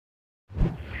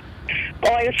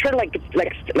Oh, I just heard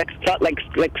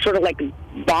sort of like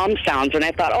bomb sounds, and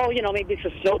I thought, oh, maybe it's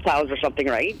the snow plows or something,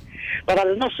 right? But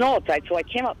there's no snow outside, so I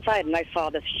came outside and I saw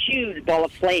this huge ball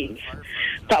of flames.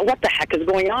 Thought, what the heck is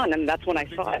going on? And that's when I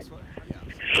saw it.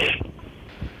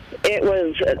 It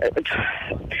was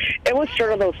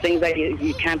sort of those things that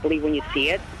you can't believe when you see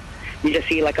it. You just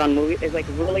see, like on movies, it's like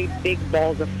really big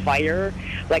balls of fire.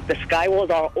 Like the sky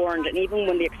was all orange, and even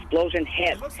when the explosion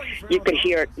hit, you could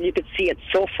hear it. You could see it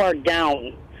so far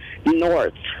down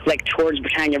north, like towards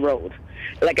Britannia Road.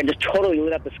 Like it just totally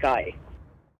lit up the sky.